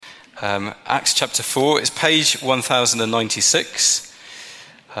Acts chapter 4. It's page 1096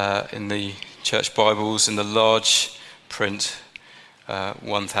 in the church Bibles, in the large print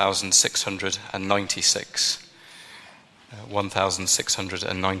 1696.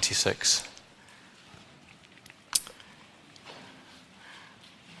 1696.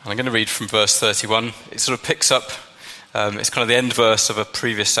 And I'm going to read from verse 31. It sort of picks up, it's kind of the end verse of a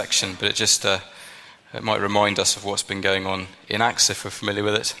previous section, but it might remind us of what's been going on in Acts if we're familiar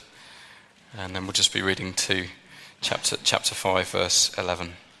with it. And then we'll just be reading to chapter 5, verse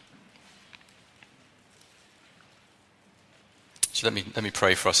 11. So let me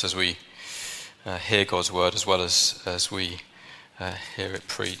pray for us as we hear God's word, as well as we hear it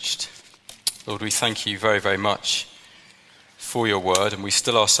preached. Lord, we thank you very, very much for your word, and we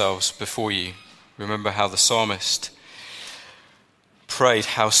still ourselves before you. Remember how the psalmist prayed,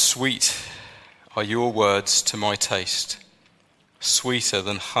 "How sweet are your words to my taste, sweeter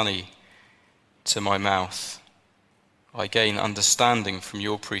than honey to my mouth. I gain understanding from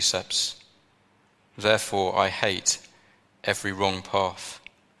your precepts. Therefore I hate every wrong path."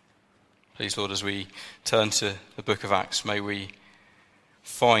 Please, Lord, as we turn to the book of Acts, may we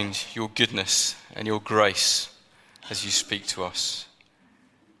find your goodness and your grace as you speak to us.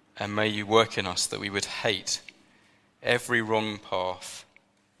 And may you work in us that we would hate every wrong path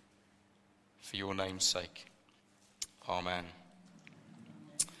for your name's sake. Amen.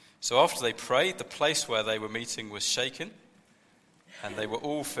 So after they prayed, the place where they were meeting was shaken, and they were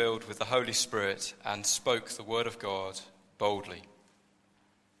all filled with the Holy Spirit and spoke the word of God boldly.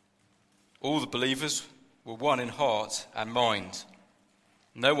 All the believers were one in heart and mind.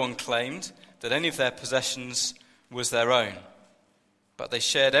 No one claimed that any of their possessions was their own, but they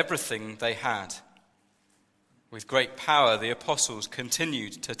shared everything they had. With great power, the apostles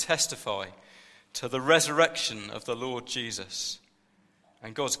continued to testify to the resurrection of the Lord Jesus.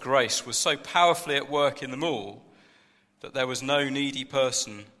 And God's grace was so powerfully at work in them all that there was no needy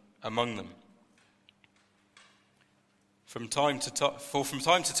person among them. From time to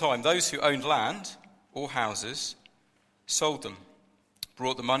time, those who owned land or houses sold them,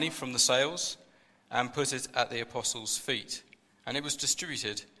 brought the money from the sales, and put it at the apostles' feet, and it was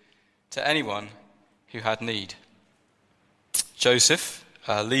distributed to anyone who had need. Joseph,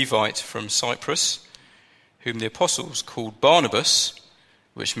 a Levite from Cyprus, whom the apostles called Barnabas,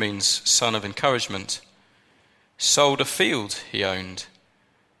 which means son of encouragement, sold a field he owned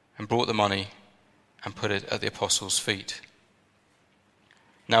and brought the money and put it at the apostles' feet.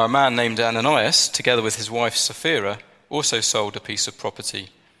 Now a man named Ananias, together with his wife Sapphira, also sold a piece of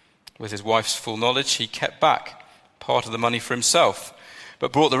property. With his wife's full knowledge, he kept back part of the money for himself,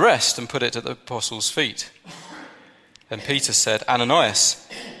 but brought the rest and put it at the apostles' feet. Then Peter said, "Ananias,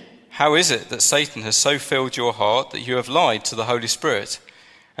 how is it that Satan has so filled your heart that you have lied to the Holy Spirit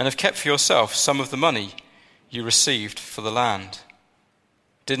and have kept for yourself some of the money you received for the land?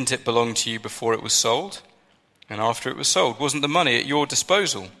 Didn't it belong to you before it was sold? And after it was sold, wasn't the money at your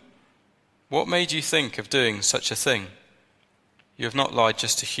disposal? What made you think of doing such a thing? You have not lied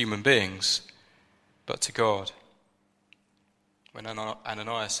just to human beings, but to God." When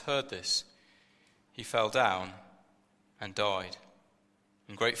Ananias heard this, he fell down and died.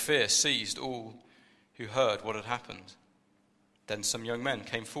 And great fear seized all who heard what had happened. Then some young men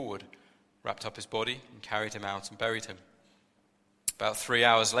came forward, wrapped up his body, and carried him out and buried him. About 3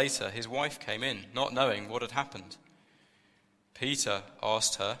 hours later, his wife came in, not knowing what had happened. Peter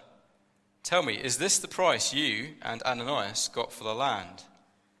asked her, "Tell me, is this the price you and Ananias got for the land?"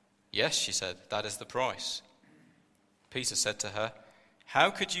 "Yes," she said, "that is the price." Peter said to her,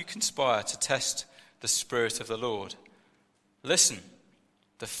 "How could you conspire to test the Spirit of the Lord? Listen,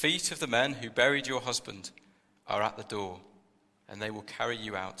 the feet of the men who buried your husband are at the door, and they will carry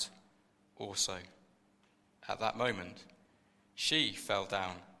you out also." At that moment, she fell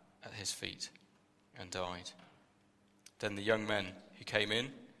down at his feet and died. Then the young men who came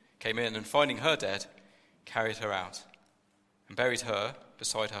in and finding her dead, carried her out and buried her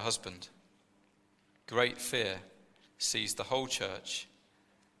beside her husband. Great fear seized the whole church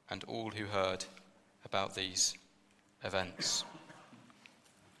and all who heard about these events.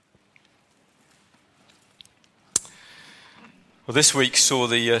 Well, this week saw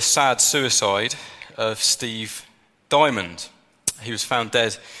the sad suicide of Steve Diamond. He was found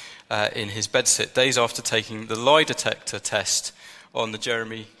dead in his bedsit days after taking the lie detector test on the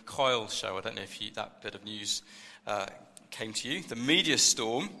Jeremy Kyle show. I don't know if that bit of news came to you. The media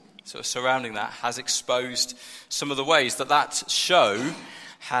storm sort of surrounding that has exposed some of the ways that show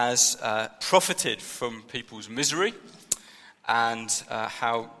has profited from people's misery, and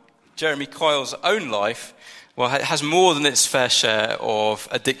how Jeremy Kyle's own life well, it has more than its fair share of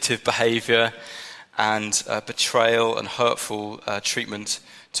addictive behaviour and betrayal and hurtful treatment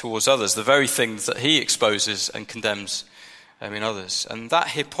towards others, the very things that he exposes and condemns in others. And that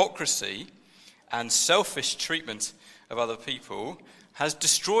hypocrisy and selfish treatment of other people has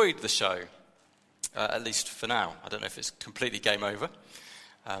destroyed the show, at least for now. I don't know if it's completely game over,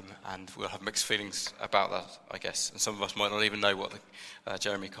 and we'll have mixed feelings about that, I guess. And some of us might not even know what the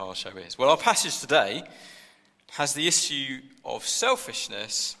Jeremy Kyle show is. Well, our passage today has the issue of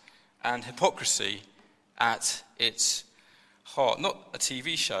selfishness and hypocrisy at its heart. Not a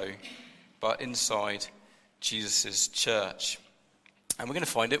TV show, but inside Jesus' church. And we're going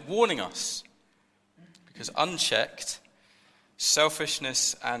to find it warning us. Because unchecked,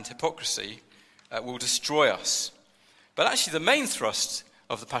 selfishness and hypocrisy will destroy us. But actually the main thrust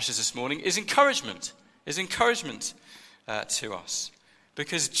of the passage this morning is encouragement to us.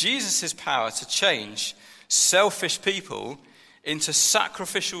 Because Jesus' power to change selfish people into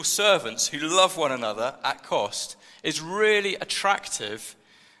sacrificial servants who love one another at cost is really attractive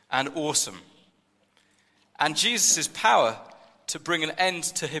and awesome. And Jesus' power to bring an end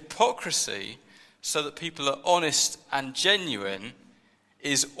to hypocrisy so that people are honest and genuine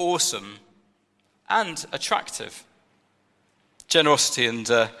is awesome and attractive. Generosity and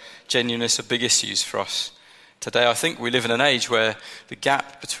genuineness are big issues for us today. I think we live in an age where the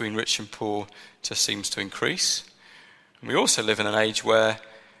gap between rich and poor just seems to increase. And we also live in an age where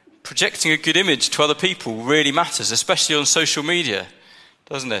projecting a good image to other people really matters, especially on social media,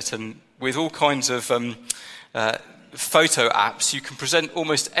 doesn't it? And with all kinds of photo apps, you can present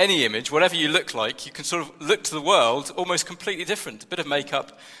almost any image, whatever you look like. You can sort of look to the world almost completely different. A bit of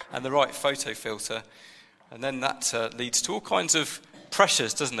makeup and the right photo filter. And then that leads to all kinds of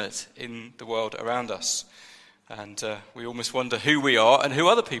pressures, doesn't it, in the world around us. And we almost wonder who we are and who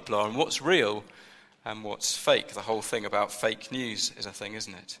other people are and what's real and what's fake. The whole thing about fake news is a thing,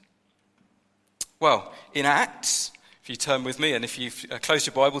 isn't it? Well, in Acts, if you turn with me, and if you've closed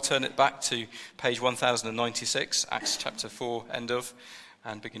your Bible, turn it back to page 1096, Acts chapter 4, end of,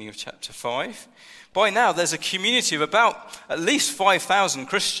 and beginning of chapter 5. By now, there's a community of about at least 5,000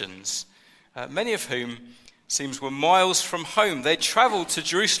 Christians, many of whom seems were miles from home. They travelled to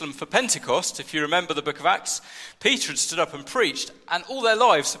Jerusalem for Pentecost. If you remember the book of Acts, Peter had stood up and preached, and all their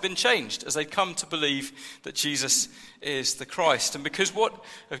lives had been changed as they'd come to believe that Jesus is the Christ. And because what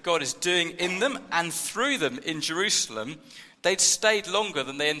God is doing in them and through them in Jerusalem, they'd stayed longer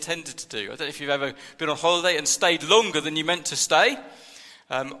than they intended to do. I don't know if you've ever been on holiday and stayed longer than you meant to stay.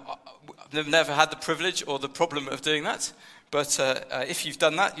 I've never had the privilege or the problem of doing that. But if you've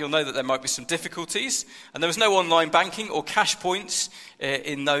done that, you'll know that there might be some difficulties. And there was no online banking or cash points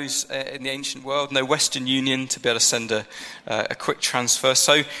in the ancient world. No Western Union to be able to send a quick transfer.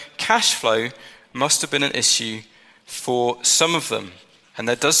 So cash flow must have been an issue for some of them. And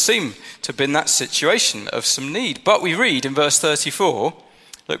there does seem to have been that situation of some need. But we read in verse 34,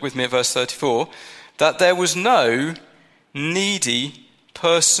 look with me at verse 34, that there was no needy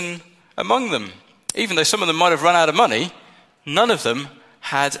person among them. Even though some of them might have run out of money, none of them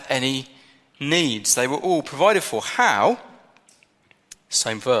had any needs. They were all provided for. How?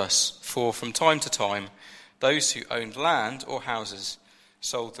 Same verse. For from time to time, those who owned land or houses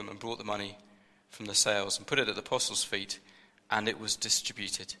sold them and brought the money from the sales and put it at the apostles' feet, and it was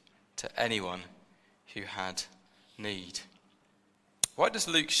distributed to anyone who had need. Why does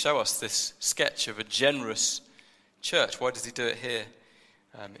Luke show us this sketch of a generous church? Why does he do it here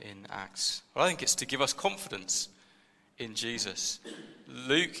in Acts? Well, I think it's to give us confidence in Jesus.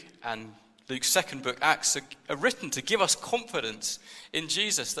 Luke and Luke's second book, Acts, are written to give us confidence in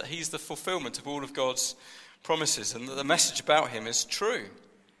Jesus, that he's the fulfillment of all of God's promises and that the message about him is true.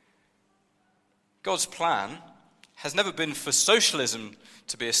 God's plan has never been for socialism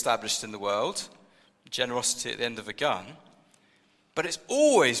to be established in the world, generosity at the end of a gun, but it's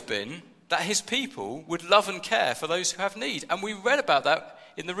always been that his people would love and care for those who have need. And we read about that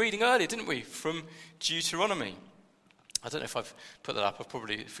in the reading earlier, didn't we, from Deuteronomy. I don't know if I've put that up. I've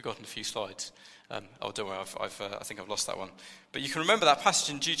probably forgotten a few slides. Don't worry, I think I've lost that one. But you can remember that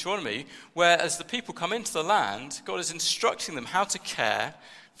passage in Deuteronomy where as the people come into the land, God is instructing them how to care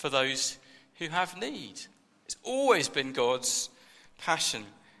for those who have need. It's always been God's passion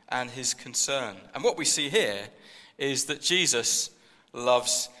and his concern. And what we see here is that Jesus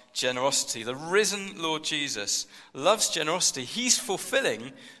loves generosity. The risen Lord Jesus loves generosity. He's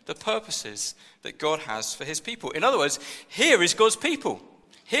fulfilling the purposes that God has for his people. In other words, here is God's people.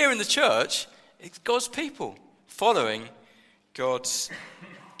 Here in the church, it's God's people following God's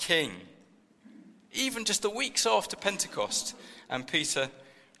King. Even just the weeks after Pentecost and Peter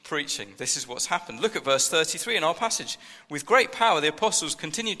preaching. This is what's happened. Look at verse 33 in our passage. With great power, the apostles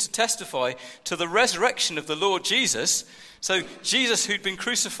continued to testify to the resurrection of the Lord Jesus. So Jesus, who'd been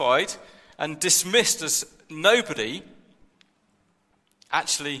crucified and dismissed as nobody,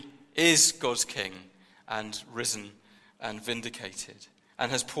 actually is God's king and risen and vindicated,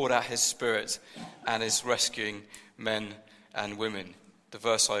 and has poured out his Spirit and is rescuing men and women. The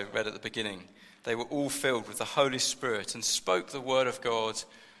verse I read at the beginning, they were all filled with the Holy Spirit and spoke the word of God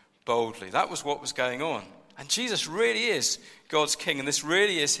boldly. That was what was going on. And Jesus really is God's king, and this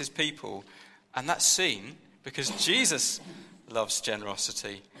really is his people. And that's seen because Jesus loves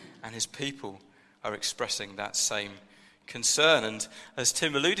generosity, and his people are expressing that same concern. And as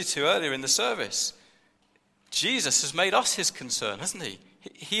Tim alluded to earlier in the service, Jesus has made us his concern, hasn't he?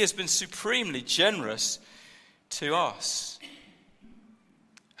 He has been supremely generous to us.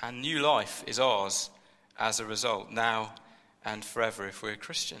 And new life is ours as a result, now and forever, if we're a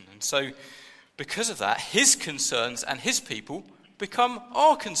Christian. And so, because of that, his concerns and his people become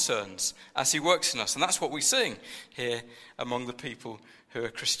our concerns as he works in us. And that's what we sing here among the people who are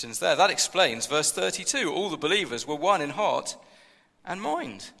Christians there. That explains verse 32. All the believers were one in heart and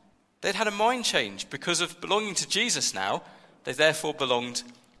mind. They'd had a mind change. Because of belonging to Jesus now, they therefore belonged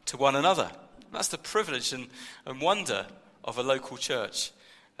to one another. That's the privilege and wonder of a local church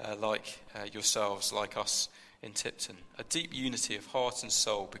like yourselves, like us in Tipton. A deep unity of heart and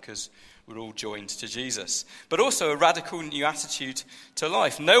soul because we're all joined to Jesus. But also a radical new attitude to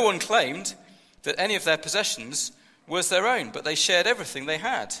life. No one claimed that any of their possessions was their own, but they shared everything they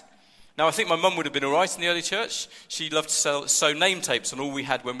had. Now, I think my mum would have been all right in the early church. She loved to sew name tapes on all we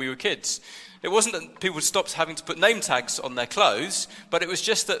had when we were kids. It wasn't that people stopped having to put name tags on their clothes, but it was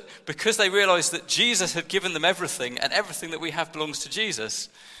just that because they realised that Jesus had given them everything, and everything that we have belongs to Jesus,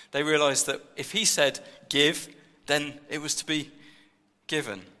 they realised that if he said give, then it was to be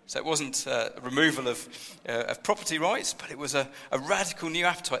given. So it wasn't a removal of property rights, but it was a radical new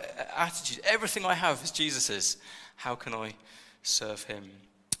attitude. Everything I have is Jesus's. How can I serve him?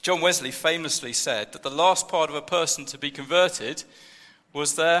 John Wesley famously said that the last part of a person to be converted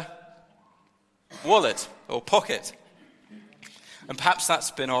was their wallet or pocket. And perhaps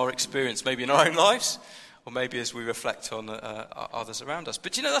that's been our experience, maybe in our own lives, or maybe as we reflect on others around us.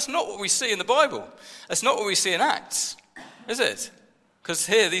 But that's not what we see in the Bible. That's not what we see in Acts, is it? Because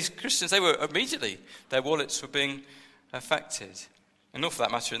here, these Christians, they were immediately, their wallets were being affected. And not for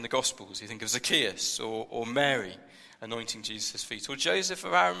that matter in the Gospels. You think of Zacchaeus or Mary anointing Jesus' feet, or Joseph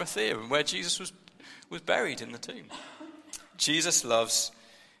of Arimathea, and where Jesus was buried in the tomb. Jesus loves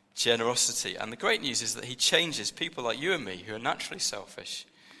generosity, and the great news is that he changes people like you and me who are naturally selfish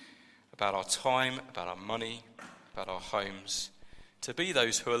about our time, about our money, about our homes, to be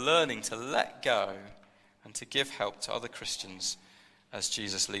those who are learning to let go and to give help to other Christians as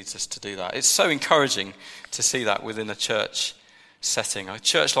Jesus leads us to do that. It's so encouraging to see that within a church setting, a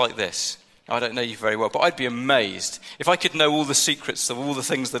church like this. I don't know you very well, but I'd be amazed if I could know all the secrets of all the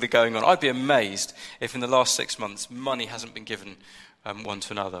things that are going on. I'd be amazed if in the last 6 months money hasn't been given one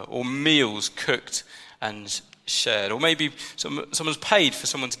to another, or meals cooked and shared, or maybe someone's paid for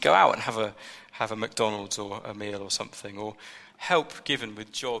someone to go out and have a McDonald's or a meal or something, or help given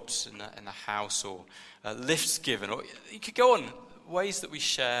with jobs in the house, or lifts given, or you could go on ways that we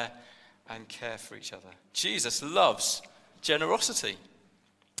share and care for each other. Jesus loves generosity.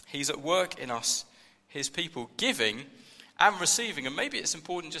 He's at work in us, his people, giving and receiving. And maybe it's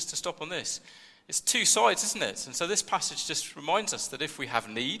important just to stop on this. It's two sides, isn't it? And so this passage just reminds us that if we have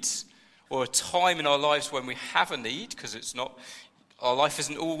needs, or a time in our lives when we have a need, because our life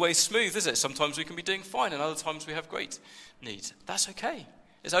isn't always smooth, is it? Sometimes we can be doing fine, and other times we have great needs. That's okay.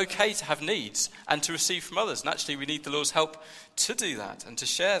 It's okay to have needs and to receive from others. And actually, we need the Lord's help to do that and to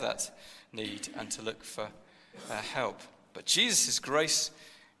share that need and to look for help. But Jesus' grace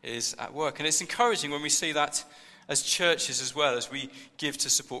is at work. And it's encouraging when we see that as churches as well, as we give to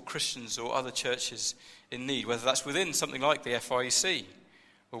support Christians or other churches in need, whether that's within something like the FIEC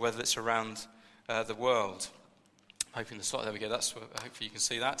or whether it's around the world. I'm hoping the slide, there we go, hopefully you can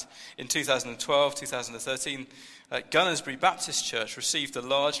see that. In 2012, 2013, Gunnersbury Baptist Church received a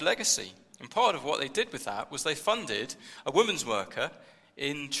large legacy. And part of what they did with that was they funded a women's worker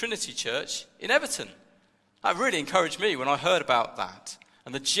in Trinity Church in Everton. That really encouraged me when I heard about that.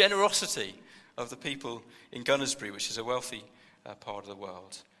 And the generosity of the people in Gunnersbury, which is a wealthy part of the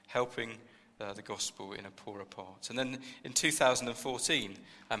world, helping the gospel in a poorer part. And then in 2014,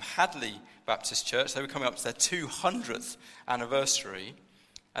 Hadley Baptist Church, they were coming up to their 200th anniversary.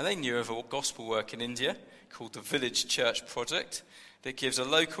 And they knew of a gospel work in India called the Village Church Project that gives a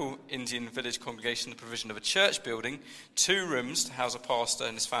local Indian village congregation the provision of a church building, 2 rooms to house a pastor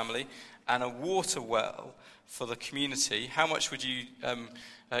and his family, and a water well for the community. How much would you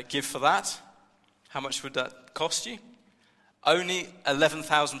give for that? How much would that cost you? Only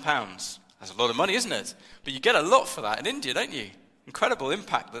 £11,000. That's a lot of money, isn't it? But you get a lot for that in India, don't you? Incredible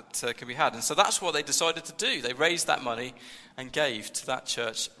impact that can be had. And so that's what they decided to do. They raised that money and gave to that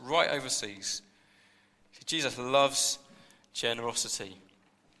church right overseas. Jesus loves generosity.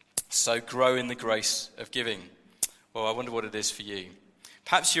 So grow in the grace of giving. Well, I wonder what it is for you.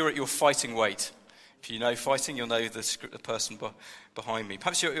 Perhaps you're at your fighting weight. If you know fighting, you'll know the person behind me.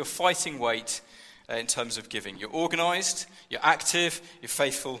 Perhaps you're at your fighting weight in terms of giving. You're organised, you're active, you're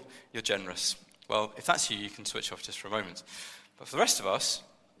faithful, you're generous. Well, if that's you, you can switch off just for a moment. But for the rest of us,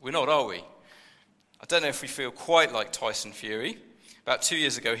 we're not, are we? I don't know if we feel quite like Tyson Fury. About 2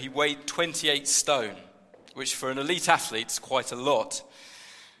 years ago, he weighed 28 stone, which for an elite athlete is quite a lot,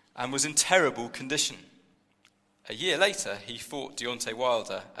 and was in terrible condition. A year later, he fought Deontay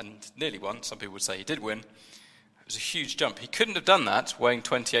Wilder and nearly won. Some people would say he did win. It was a huge jump. He couldn't have done that weighing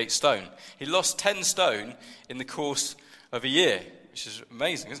 28 stone. He lost 10 stone in the course of a year, which is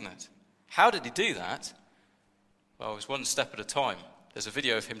amazing, isn't it? How did he do that? Well, it was one step at a time. There's a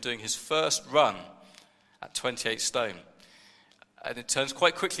video of him doing his first run at 28 stone. And it turns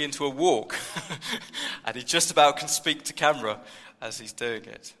quite quickly into a walk. And he just about can speak to camera as he's doing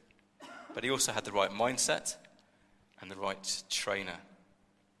it. But he also had the right mindset and the right trainer.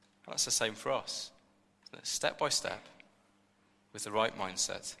 And that's the same for us. Step by step, with the right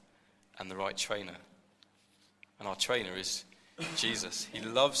mindset and the right trainer. And our trainer is Jesus. He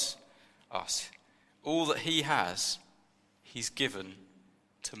loves us. All that he has, he's given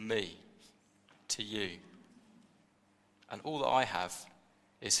to me, to you. And all that I have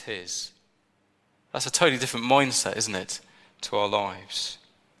is his. That's a totally different mindset, isn't it, to our lives?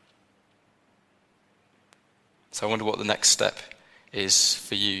 So I wonder what the next step is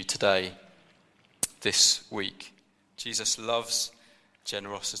for you today, this week. Jesus loves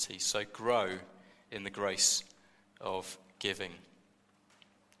generosity, so grow in the grace of giving.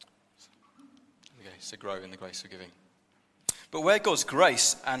 So grow in the grace of giving. But where God's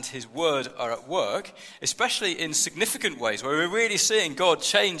grace and his word are at work, especially in significant ways, where we're really seeing God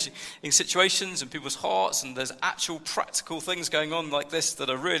changing situations and people's hearts, and there's actual practical things going on like this that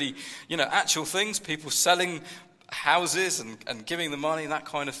are really, actual things, people selling houses and giving the money, that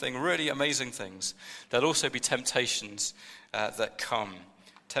kind of thing, really amazing things. There'll also be temptations that come.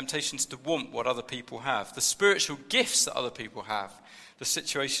 Temptations to want what other people have, the spiritual gifts that other people have, the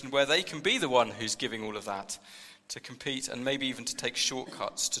situation where they can be the one who's giving all of that, to compete and maybe even to take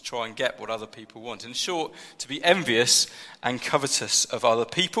shortcuts to try and get what other people want. In short, to be envious and covetous of other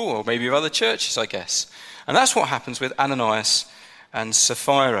people, or maybe of other churches, I guess. And that's what happens with Ananias and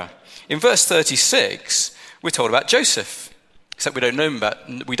Sapphira. In verse 36, we're told about Joseph, except we don't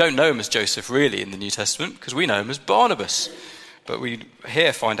know him as Joseph really in the New Testament, because we know him as Barnabas. But we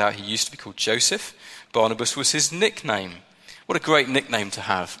here find out he used to be called Joseph. Barnabas was his nickname. What a great nickname to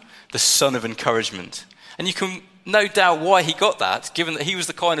have, the son of encouragement. And you can no doubt why he got that, given that he was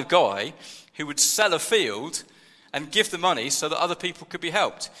the kind of guy who would sell a field and give the money so that other people could be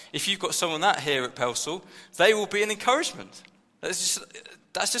helped. If you've got someone that here at Pelsall, they will be an encouragement. That's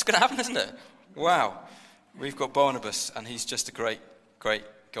just going to happen, isn't it? Wow. We've got Barnabas, and he's just a great, great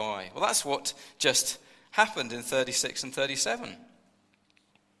guy. Well, that's what just happened in 36 and 37.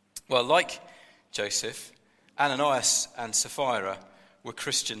 Well, like Joseph, Ananias and Sapphira were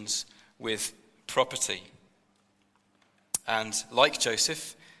Christians with property. And like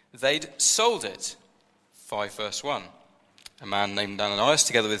Joseph, they'd sold it. 5 verse 1. A man named Ananias,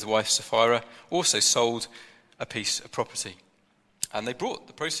 together with his wife Sapphira, also sold a piece of property. And they brought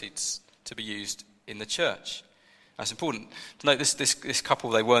the proceeds to be used in the church. That's important to note. This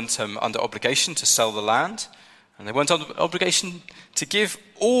couple, they weren't under obligation to sell the land, and they weren't under obligation to give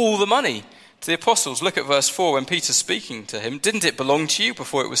all the money to the apostles. Look at verse 4 when Peter's speaking to him. Didn't it belong to you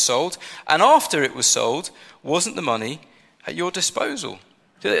before it was sold? And after it was sold, wasn't the money at your disposal?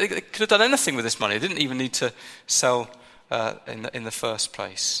 They could have done anything with this money. They didn't even need to sell in the first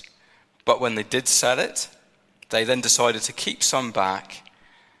place. But when they did sell it, they then decided to keep some back,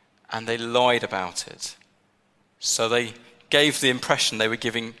 and they lied about it. So they gave the impression they were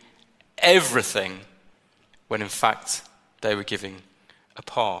giving everything, when in fact they were giving a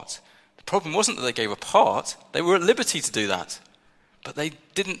part. The problem wasn't that they gave a part. They were at liberty to do that. But they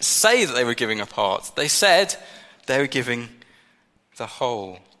didn't say that they were giving a part. They said they were giving the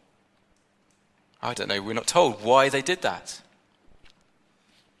whole. I don't know, we're not told why they did that.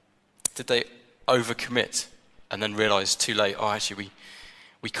 Did they overcommit and then realise too late, actually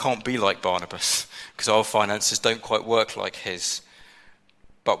we can't be like Barnabas because our finances don't quite work like his,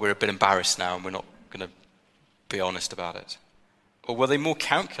 but we're a bit embarrassed now and we're not going to be honest about it? Or were they more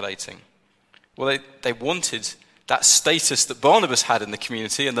calculating? Well, they wanted that status that Barnabas had in the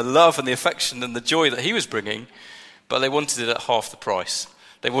community and the love and the affection and the joy that he was bringing, but they wanted it at half the price.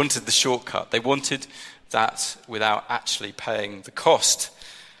 They wanted the shortcut. They wanted that without actually paying the cost,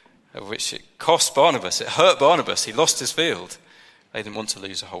 of which it cost Barnabas. It hurt Barnabas. He lost his field. They didn't want to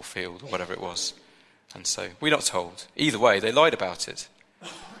lose a whole field or whatever it was. And so we're not told. Either way, they lied about it.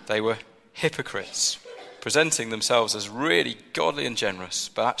 They were hypocrites, presenting themselves as really godly and generous,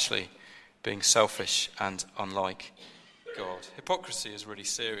 but actually being selfish and unlike God. Hypocrisy is really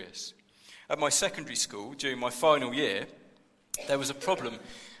serious. At my secondary school, during my final year, there was a problem.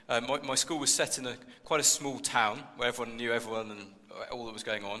 My school was set in quite a small town where everyone knew everyone and all that was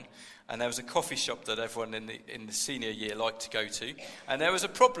going on. And there was a coffee shop that everyone in the senior year liked to go to. And there was a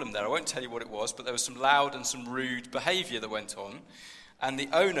problem there. I won't tell you what it was, but there was some loud and some rude behaviour that went on. And the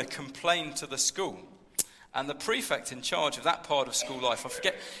owner complained to the school. And the prefect in charge of that part of school life, I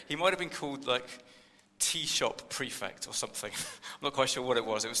forget, he might have been called like tea shop prefect or something. I'm not quite sure what it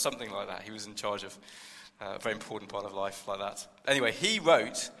was. It was something like that. He was in charge of a very important part of life like that. Anyway, he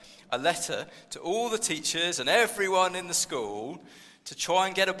wrote a letter to all the teachers and everyone in the school to try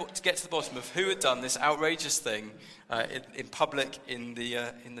and get to the bottom of who had done this outrageous thing in public in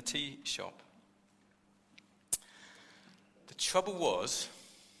the tea shop. The trouble was,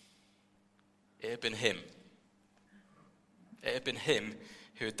 it had been him. It had been him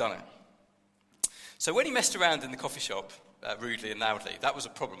who had done it. So when he messed around in the coffee shop rudely and loudly, that was a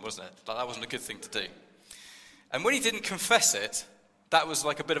problem, wasn't it? That wasn't a good thing to do. And when he didn't confess it, that was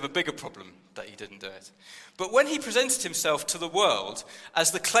like a bit of a bigger problem that he didn't do it. But when he presented himself to the world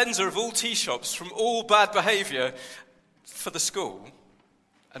as the cleanser of all tea shops from all bad behaviour for the school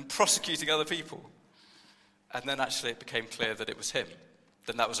and prosecuting other people, and then actually it became clear that it was him,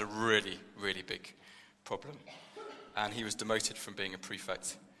 then that was a really, really big problem. And he was demoted from being a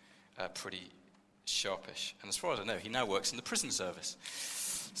prefect pretty sharpish. And as far as I know, he now works in the prison service.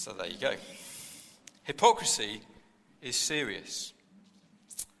 So there you go. Hypocrisy is serious.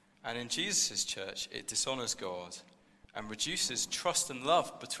 And in Jesus' church, it dishonours God and reduces trust and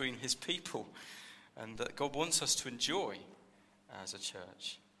love between his people, and that God wants us to enjoy as a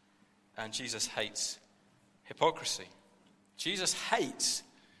church. And Jesus hates hypocrisy. Jesus hates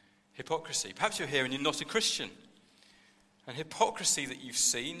hypocrisy. Perhaps you're here and you're not a Christian. And hypocrisy that you've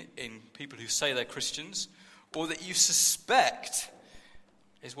seen in people who say they're Christians, or that you suspect,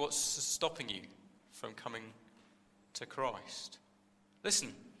 is what's stopping you from coming to Christ.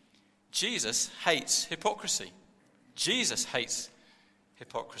 Listen, Jesus hates hypocrisy. Jesus hates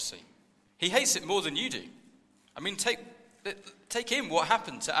hypocrisy. He hates it more than you do. I mean, take in what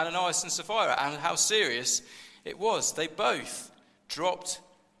happened to Ananias and Sapphira and how serious it was. They both dropped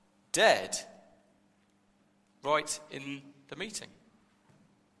dead right in the meeting.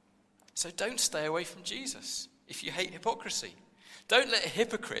 So don't stay away from Jesus if you hate hypocrisy. Don't let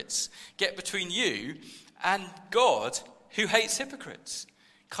hypocrites get between you and God, who hates hypocrites.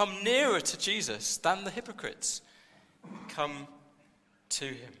 Come nearer to Jesus than the hypocrites. Come to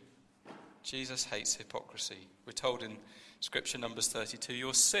him. Jesus hates hypocrisy. We're told in Scripture, Numbers 32,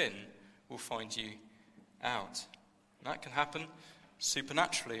 your sin will find you out. And that can happen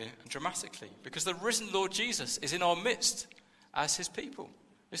supernaturally and dramatically, because the risen Lord Jesus is in our midst as his people.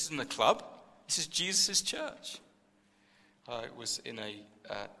 This isn't a club. This is Jesus' church. I was in a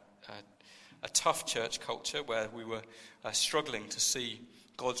tough church culture where we were struggling to see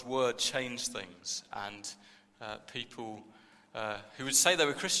God's word change things, and people who would say they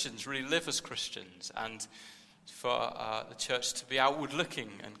were Christians really live as Christians, and for the church to be outward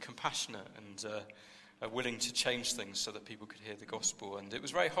looking and compassionate and willing to change things so that people could hear the gospel. And it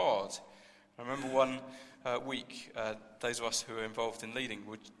was very hard. I remember one week, those of us who were involved in leading,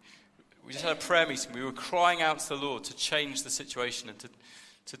 we just had a prayer meeting. We were crying out to the Lord to change the situation and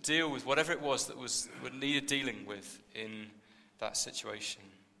to deal with whatever it was that needed dealing with in that situation.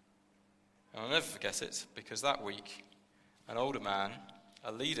 And I'll never forget it, because that week, an older man,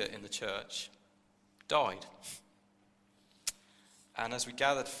 a leader in the church, died. And as we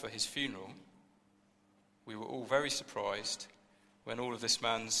gathered for his funeral, we were all very surprised when all of this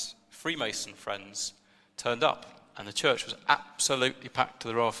man's Freemason friends turned up, and the church was absolutely packed to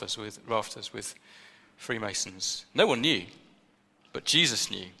the rafters with Freemasons. No one knew, but Jesus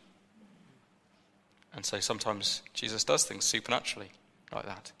knew. And so sometimes Jesus does things supernaturally like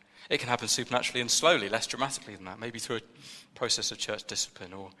that. It can happen supernaturally and slowly, less dramatically than that, maybe through a process of church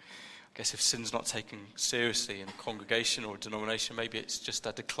discipline or I guess if sin's not taken seriously in a congregation or a denomination, maybe it's just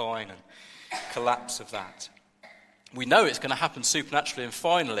a decline and collapse of that. We know it's going to happen supernaturally, and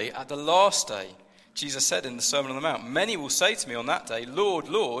finally, at the last day, Jesus said in the Sermon on the Mount, "Many will say to me on that day, 'Lord,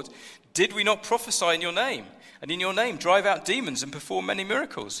 Lord, did we not prophesy in your name? And in your name drive out demons and perform many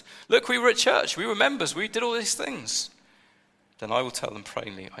miracles? Look, we were at church, we were members, we did all these things.' Then I will tell them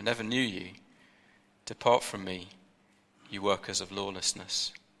plainly, 'I never knew you. Depart from me, you workers of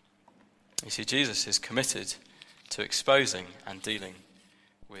lawlessness.'" You see, Jesus is committed to exposing and dealing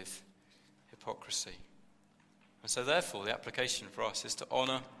with hypocrisy. And so therefore, the application for us is to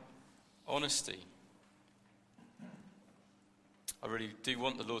honour honesty. I really do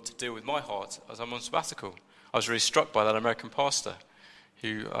want the Lord to deal with my heart as I'm on sabbatical. I was really struck by that American pastor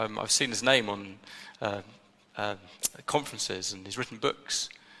who I've seen his name on conferences, and he's written books.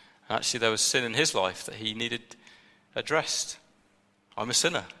 And actually there was sin in his life that he needed addressed. I'm a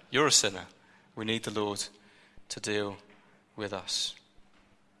sinner. You're a sinner. We need the Lord to deal with us.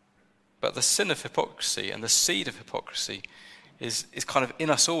 But the sin of hypocrisy and the seed of hypocrisy is kind of in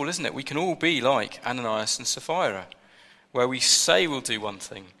us all, isn't it? We can all be like Ananias and Sapphira, where we say we'll do one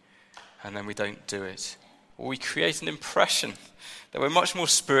thing and then we don't do it. Or we create an impression that we're much more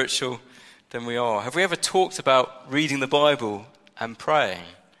spiritual than we are. Have we ever talked about reading the Bible and praying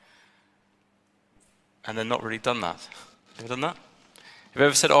and then not really done that? Have you ever done that? Have you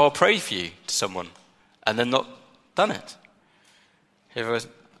ever said, "Oh, I'll pray for you," to someone and then not done it? Have you ever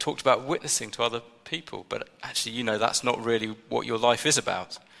talked about witnessing to other people, but actually you know that's not really what your life is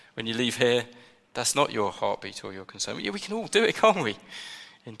about? When you leave here, that's not your heartbeat or your concern. Yeah, we can all do it, can't we?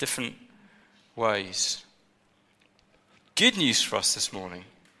 In different ways. Good news for us this morning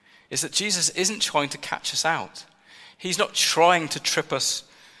is that Jesus isn't trying to catch us out. He's not trying to trip us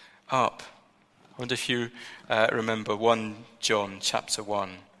up. I wonder if you remember 1 John chapter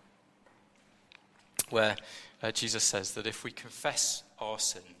 1, where Jesus says that if we confess our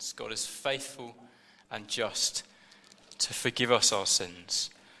sins, God is faithful and just to forgive us our sins.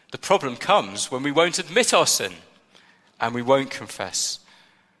 The problem comes when we won't admit our sin and we won't confess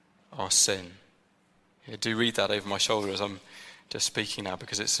our sin. Yeah, do read that over my shoulder as I'm just speaking now,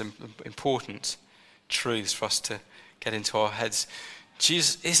 because it's important truths for us to get into our heads.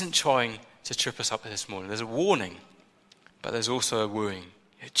 Jesus isn't trying to trip us up this morning. There's a warning, but there's also a wooing.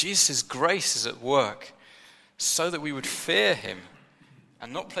 Jesus' grace is at work so that we would fear him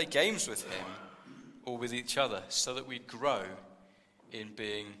and not play games with him or with each other, so that we'd grow in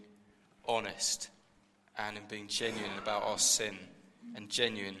being honest and in being genuine about our sin and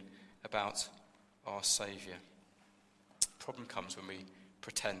genuine about our Saviour. The problem comes when we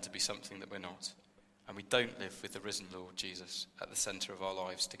pretend to be something that we're not, and we don't live with the risen Lord Jesus at the centre of our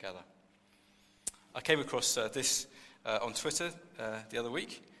lives together. I came across this on Twitter the other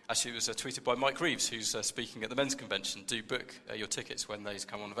week. Actually, it was tweeted by Mike Reeves, who's speaking at the men's convention. Do book your tickets when those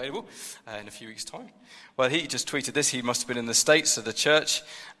come on available in a few weeks' time. Well, he just tweeted this. He must have been in the States at the church.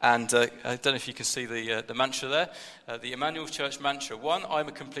 And I don't know if you can see the mantra there. The Emmanuel Church mantra. 1, I'm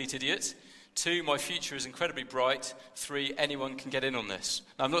a complete idiot. 2, my future is incredibly bright. 3, anyone can get in on this.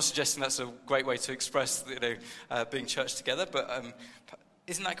 Now, I'm not suggesting that's a great way to express being church together, but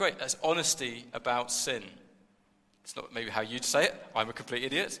isn't that great? That's honesty about sin. It's not maybe how you'd say it. I'm a complete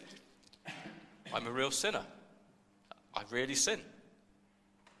idiot. I'm a real sinner. I really sin.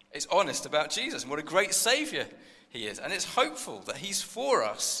 It's honest about Jesus and what a great Saviour he is. And it's hopeful that he's for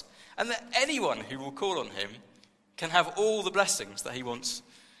us and that anyone who will call on him can have all the blessings that he wants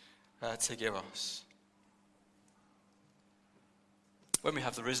to give us. When we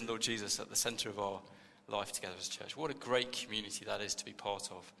have the risen Lord Jesus at the centre of our life together as a church, what a great community that is to be part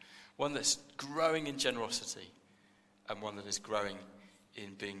of. One that's growing in generosity, and one that is growing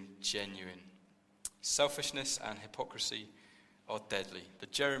in being genuine. Selfishness and hypocrisy are deadly. The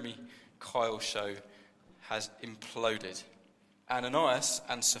Jeremy Kyle show has imploded. Ananias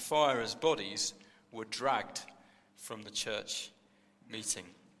and Sapphira's bodies were dragged from the church meeting.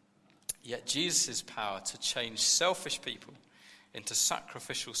 Yet Jesus' power to change selfish people into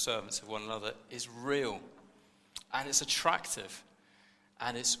sacrificial servants of one another is real, and it's attractive,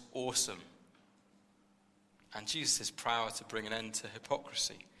 and it's awesome. And Jesus' power to bring an end to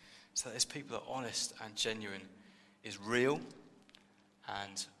hypocrisy, so that his people are honest and genuine, is real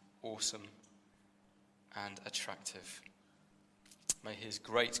and awesome and attractive. May his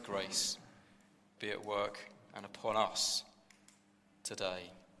great grace be at work and upon us today.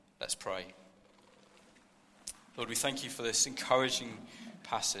 Let's pray. Lord, we thank you for this encouraging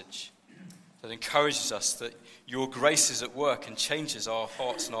passage that encourages us that your grace is at work and changes our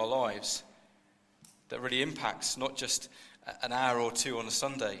hearts and our lives. That really impacts not just an hour or two on a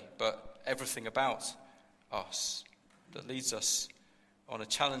Sunday, but everything about us that leads us on a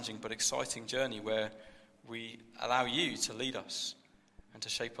challenging but exciting journey where we allow you to lead us and to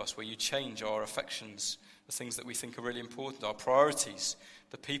shape us, where you change our affections, the things that we think are really important, our priorities,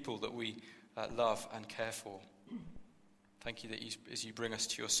 the people that we love and care for. Thank you that as you bring us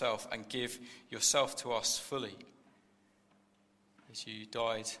to yourself and give yourself to us fully, as you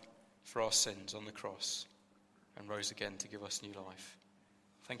died for our sins on the cross and rose again to give us new life.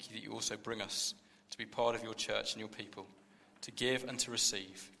 Thank you that you also bring us to be part of your church and your people, to give and to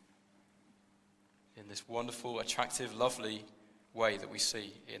receive in this wonderful, attractive, lovely way that we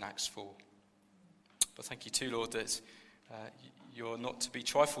see in Acts 4. But thank you too, Lord, that you're not to be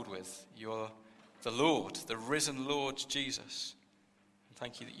trifled with. You're the Lord, the risen Lord Jesus. And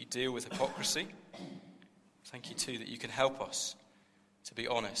thank you that you deal with hypocrisy. Thank you too that you can help us to be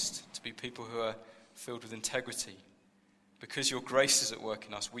honest, to be people who are filled with integrity. Because your grace is at work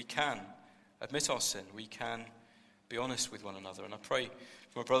in us, we can admit our sin. We can be honest with one another. And I pray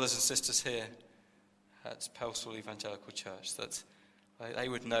for my brothers and sisters here at Pelsall Evangelical Church that they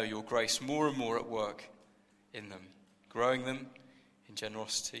would know your grace more and more at work in them, growing them in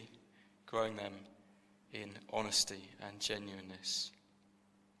generosity, growing them in honesty and genuineness.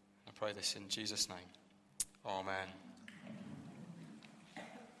 I pray this in Jesus' name. Amen.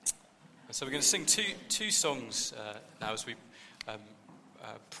 And so we're going to sing two songs now as we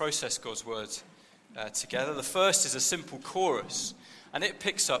process God's word together. The first is a simple chorus, and it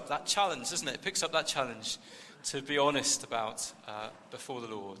picks up that challenge, doesn't it? It picks up that challenge to be honest about before the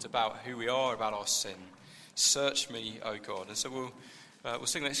Lord, about who we are, about our sin. Search me, O God. And so we'll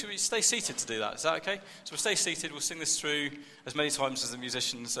sing that. Should we stay seated to do that? Is that okay? So we'll stay seated. We'll sing this through as many times as the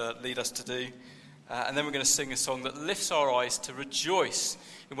musicians lead us to do. And then we're going to sing a song that lifts our eyes to rejoice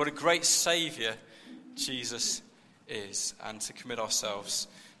in what a great Saviour Jesus is, and to commit ourselves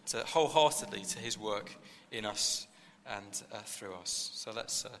wholeheartedly to his work in us and through us. So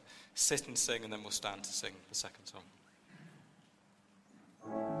let's sit and sing, and then we'll stand to sing the second song.